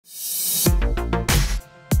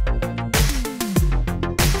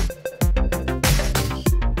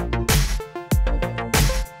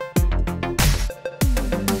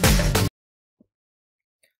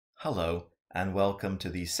Hello and welcome to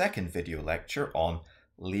the second video lecture on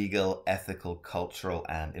legal, ethical, cultural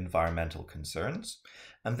and environmental concerns.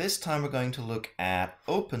 And this time we're going to look at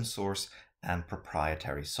open source and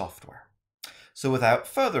proprietary software. So without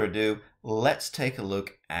further ado, let's take a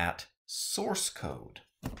look at source code.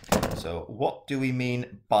 So what do we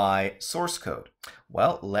mean by source code?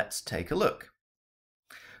 Well, let's take a look.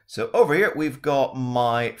 So over here we've got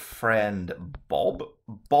my friend Bob.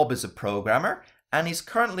 Bob is a programmer and he's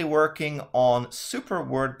currently working on Super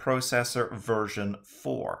Word Processor version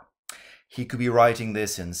 4. He could be writing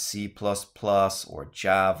this in C++ or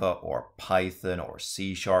Java or Python or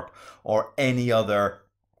C# or any other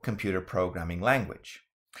computer programming language.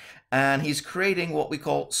 And he's creating what we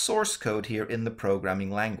call source code here in the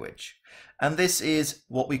programming language. And this is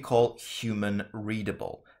what we call human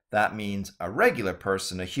readable. That means a regular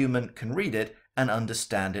person, a human, can read it and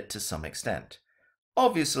understand it to some extent.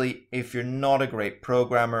 Obviously, if you're not a great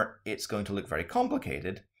programmer, it's going to look very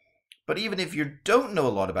complicated. But even if you don't know a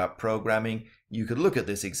lot about programming, you could look at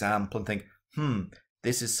this example and think,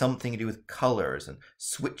 this is something to do with colors and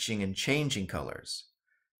switching and changing colors.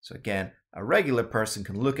 So again, a regular person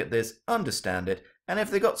can look at this, understand it, and if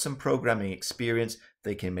they got some programming experience,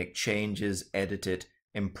 they can make changes, edit it,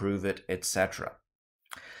 improve it, etc.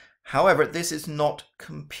 However, this is not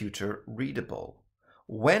computer readable.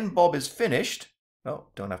 When Bob is finished, oh,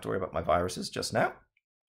 don't have to worry about my viruses just now.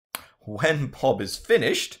 When Bob is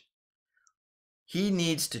finished, he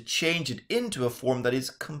needs to change it into a form that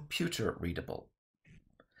is computer readable.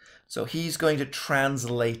 So he's going to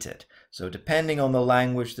translate it. So depending on the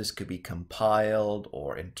language, this could be compiled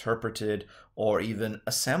or interpreted or even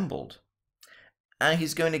assembled. And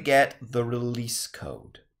he's going to get the release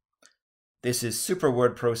code. This is Super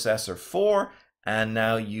Word Processor 4, and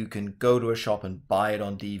now you can go to a shop and buy it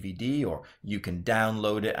on DVD, or you can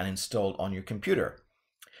download it and install it on your computer.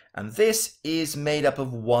 And this is made up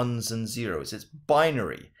of ones and zeros. It's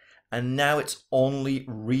binary, and now it's only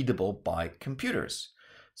readable by computers.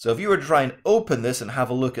 So if you were to try and open this and have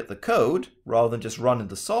a look at the code, rather than just running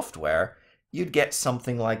the software, you'd get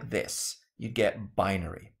something like this. You'd get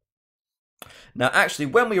binary. Now actually,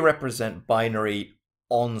 when we represent binary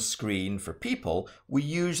on screen for people, we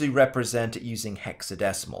usually represent it using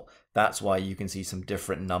hexadecimal. That's why you can see some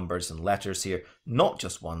different numbers and letters here, not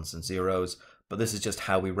just ones and zeros, but this is just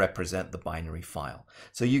how we represent the binary file.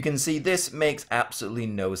 So you can see this makes absolutely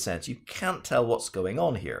no sense. You can't tell what's going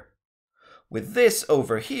on here. With this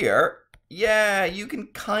over here, yeah, you can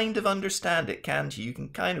kind of understand it, can't you? You can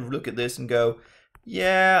kind of look at this and go,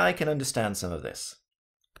 yeah, I can understand some of this.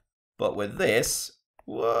 But with this,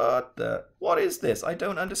 what is this? I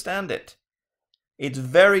don't understand it. It's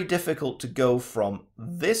very difficult to go from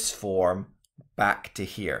this form back to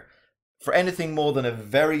here. For anything more than a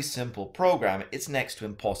very simple program, it's next to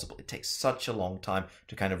impossible. It takes such a long time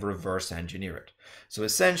to kind of reverse engineer it. So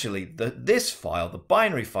essentially, this file, the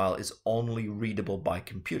binary file, is only readable by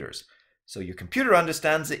computers. So your computer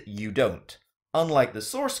understands it, you don't. Unlike the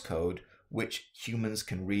source code, which humans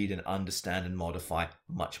can read and understand and modify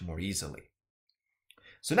much more easily.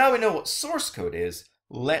 So now we know what source code is,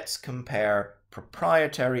 let's compare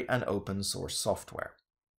proprietary and open source software.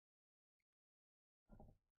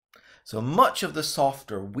 So much of the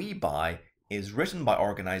software we buy is written by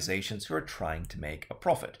organizations who are trying to make a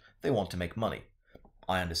profit. They want to make money.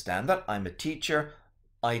 I understand that. I'm a teacher.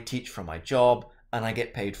 I teach for my job and I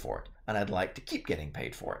get paid for it. And I'd like to keep getting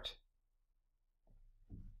paid for it.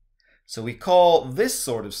 So we call this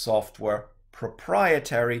sort of software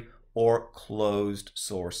proprietary or closed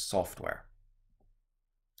source software.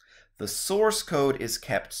 The source code is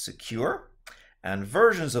kept secure, and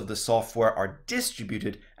versions of the software are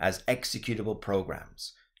distributed as executable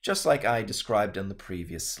programs, just like I described in the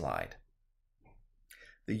previous slide.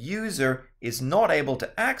 The user is not able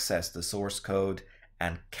to access the source code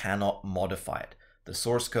and cannot modify it. The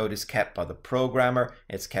source code is kept by the programmer,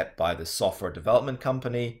 it's kept by the software development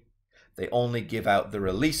company. They only give out the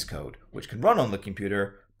release code, which can run on the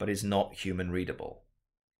computer, but is not human readable.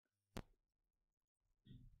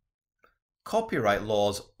 Copyright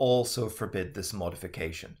laws also forbid this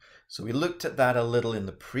modification. So we looked at that a little in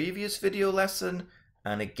the previous video lesson,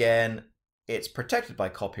 and again, it's protected by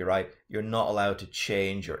copyright. You're not allowed to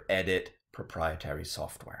change or edit proprietary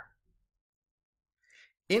software.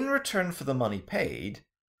 In return for the money paid,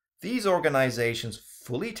 these organizations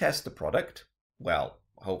fully test the product, well,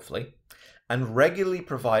 hopefully, and regularly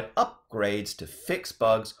provide upgrades to fix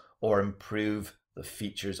bugs or improve the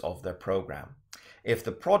features of their program. If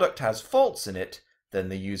the product has faults in it, then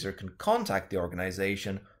the user can contact the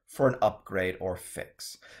organization for an upgrade or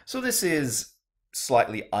fix. So this is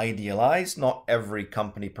slightly idealized. Not every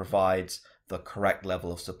company provides the correct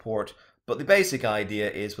level of support, but the basic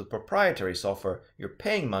idea is with proprietary software, you're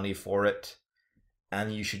paying money for it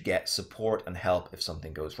and you should get support and help if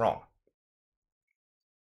something goes wrong.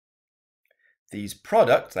 These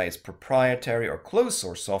products, that is proprietary or closed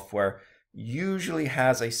source software, usually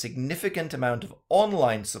has a significant amount of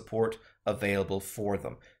online support available for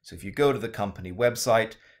them. So if you go to the company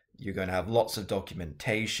website, you're going to have lots of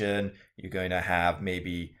documentation. You're going to have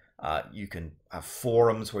maybe you can have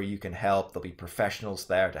forums where you can help. There'll be professionals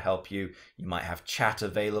there to help you. You might have chat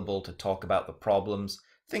available to talk about the problems,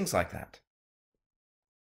 things like that.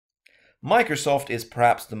 Microsoft is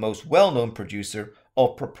perhaps the most well-known producer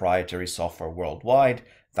of proprietary software worldwide.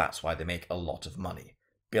 That's why they make a lot of money.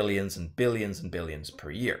 Billions and billions and billions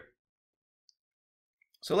per year.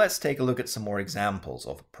 So let's take a look at some more examples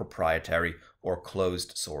of proprietary or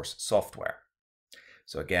closed source software.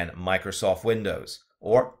 So again, Microsoft Windows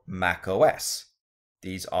or Mac OS.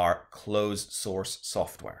 These are closed source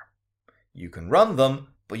software. You can run them,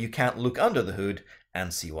 but you can't look under the hood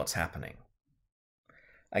and see what's happening.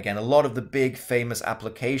 Again, a lot of the big famous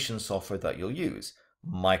application software that you'll use,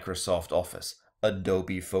 Microsoft Office,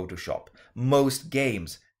 Adobe Photoshop, most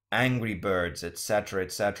games, Angry Birds, etc.,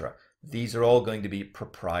 etc. These are all going to be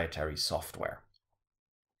proprietary software.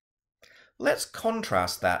 Let's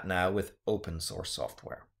contrast that now with open source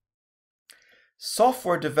software.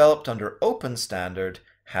 Software developed under open standard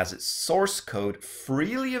has its source code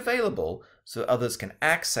freely available so others can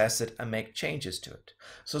access it and make changes to it.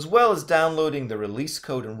 So as well as downloading the release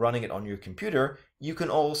code and running it on your computer, you can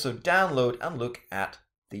also download and look at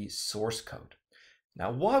the source code.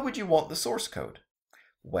 Now, why would you want the source code?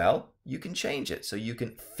 Well, you can change it so you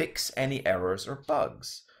can fix any errors or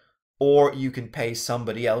bugs, or you can pay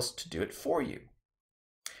somebody else to do it for you.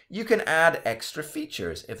 You can add extra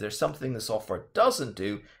features. If there's something the software doesn't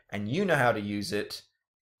do and you know how to use it,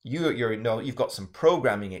 you've got some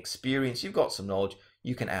programming experience, you've got some knowledge,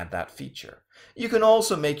 you can add that feature. You can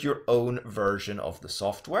also make your own version of the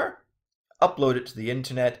software, upload it to the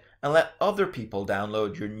internet, and let other people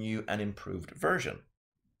download your new and improved version.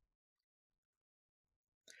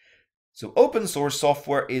 So open source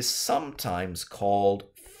software is sometimes called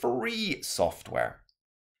free software.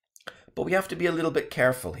 But we have to be a little bit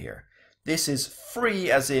careful here. This is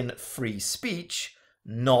free as in free speech,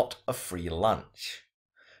 not a free lunch.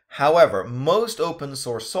 However, most open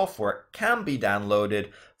source software can be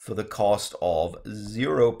downloaded for the cost of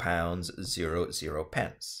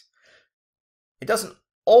 £0.00. It doesn't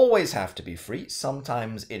always have to be free.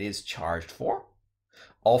 Sometimes it is charged for.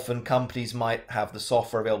 Often companies might have the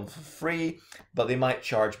software available for free, but they might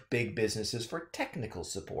charge big businesses for technical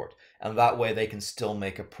support, and that way they can still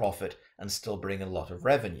make a profit and still bring a lot of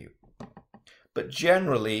revenue. But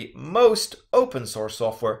generally, most open source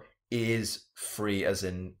software is free as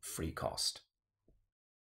in free cost.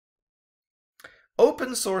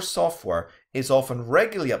 Open source software is often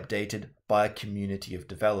regularly updated by a community of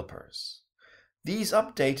developers. These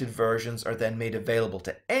updated versions are then made available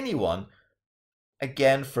to anyone,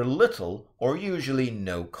 again for little or usually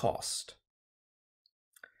no cost.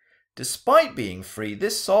 Despite being free,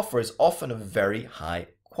 this software is often of very high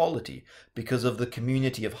quality because of the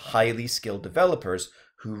community of highly skilled developers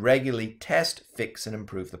who regularly test, fix, and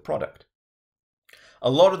improve the product.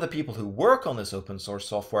 A lot of the people who work on this open source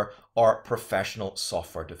software are professional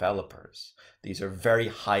software developers. These are very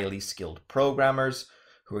highly skilled programmers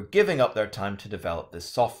who are giving up their time to develop this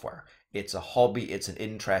software. It's a hobby, it's an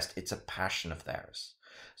interest, it's a passion of theirs.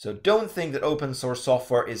 So don't think that open source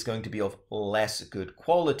software is going to be of less good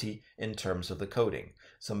quality in terms of the coding.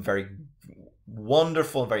 Some very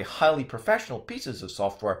wonderful and very highly professional pieces of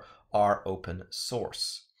software are open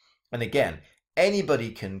source. And again,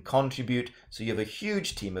 anybody can contribute, so you have a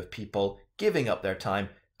huge team of people giving up their time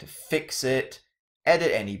to fix it,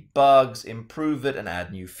 edit any bugs, improve it, and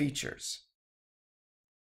add new features.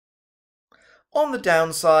 On the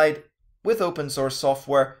downside, with open source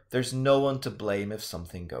software, there's no one to blame if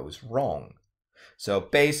something goes wrong. So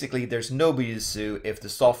basically, there's nobody to sue if the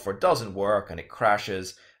software doesn't work and it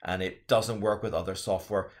crashes and it doesn't work with other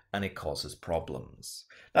software and it causes problems.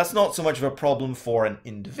 That's not so much of a problem for an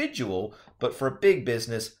individual, but for a big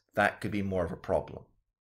business, that could be more of a problem.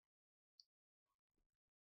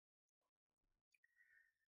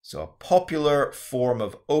 So a popular form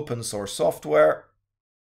of open source software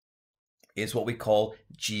is what we call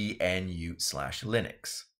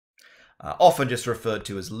GNU/Linux. Often just referred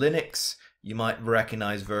to as Linux. You might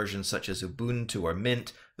recognize versions such as Ubuntu or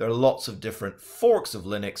Mint. There are lots of different forks of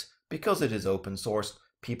Linux. Because it is open source,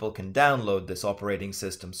 people can download this operating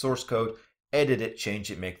system source code, edit it, change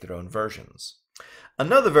it, make their own versions.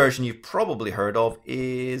 Another version you've probably heard of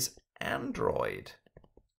is Android.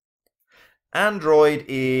 Android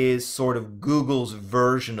is sort of Google's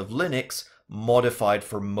version of Linux modified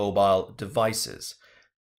for mobile devices.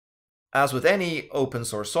 As with any open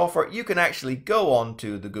source software, you can actually go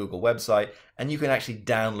onto the Google website and you can actually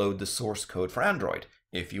download the source code for Android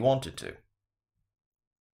if you wanted to.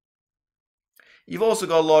 You've also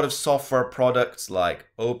got a lot of software products like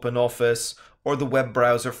OpenOffice or the web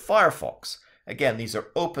browser Firefox. Again, these are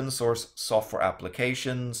open source software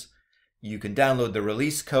applications. You can download the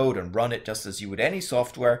release code and run it just as you would any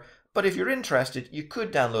software, but if you're interested, you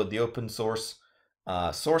could download the open source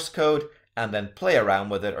source code and then play around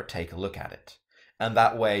with it or take a look at it. And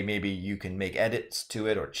that way, maybe you can make edits to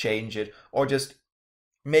it or change it or just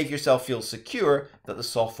make yourself feel secure that the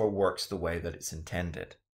software works the way that it's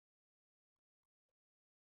intended.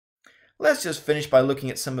 Let's just finish by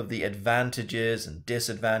looking at some of the advantages and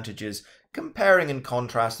disadvantages, comparing and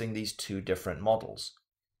contrasting these two different models.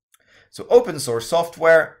 So open source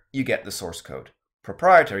software, you get the source code.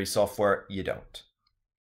 Proprietary software, you don't.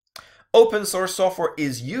 Open source software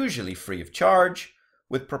is usually free of charge.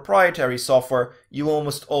 With proprietary software, you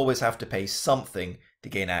almost always have to pay something to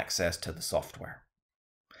gain access to the software.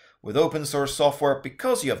 With open source software,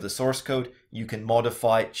 because you have the source code, you can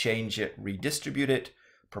modify, change it, redistribute it.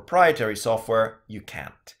 Proprietary software, you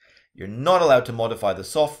can't. You're not allowed to modify the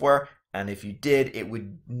software, and if you did, it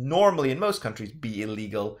would normally in most countries be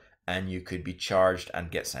illegal and you could be charged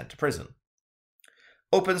and get sent to prison.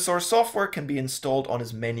 Open source software can be installed on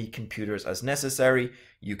as many computers as necessary.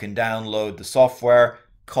 You can download the software,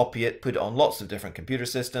 copy it, put it on lots of different computer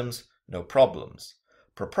systems, no problems.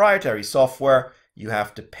 Proprietary software, you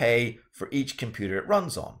have to pay for each computer it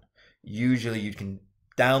runs on. Usually you can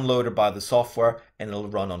download or buy the software and it'll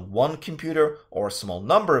run on one computer or a small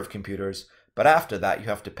number of computers, but after that you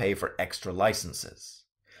have to pay for extra licenses.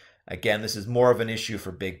 Again, this is more of an issue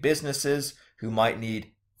for big businesses who might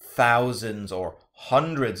need thousands or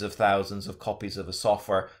hundreds of thousands of copies of a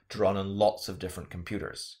software to run on lots of different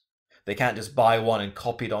computers. They can't just buy one and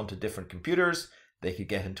copy it onto different computers. They could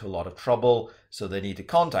get into a lot of trouble, so they need to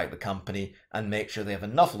contact the company and make sure they have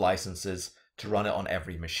enough licenses to run it on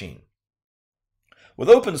every machine. With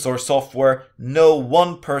open source software, no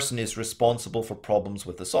one person is responsible for problems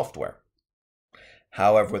with the software.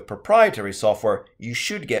 However, with proprietary software, you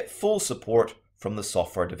should get full support from the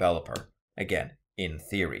software developer. Again, in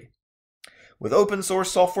theory. With open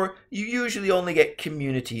source software, you usually only get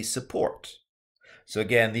community support. So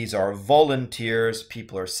again, these are volunteers,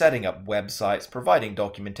 people are setting up websites, providing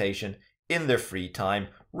documentation in their free time,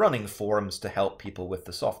 running forums to help people with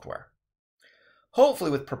the software.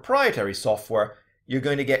 Hopefully with proprietary software, you're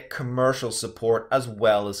going to get commercial support as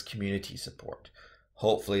well as community support.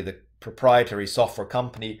 Hopefully the proprietary software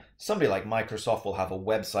company, somebody like Microsoft, will have a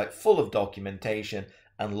website full of documentation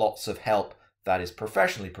and lots of help that is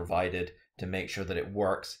professionally provided to make sure that it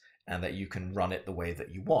works and that you can run it the way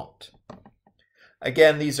that you want.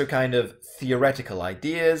 Again, these are kind of theoretical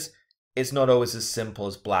ideas. It's not always as simple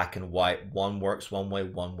as black and white. One works one way,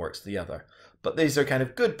 one works the other. But these are kind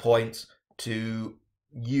of good points to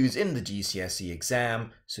use in the GCSE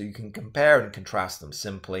exam so you can compare and contrast them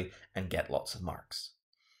simply and get lots of marks.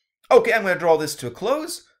 Okay, I'm going to draw this to a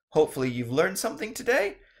close. Hopefully you've learned something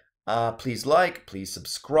today. Please like, please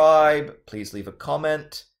subscribe, please leave a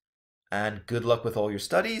comment, and good luck with all your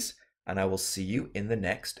studies, and I will see you in the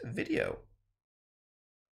next video.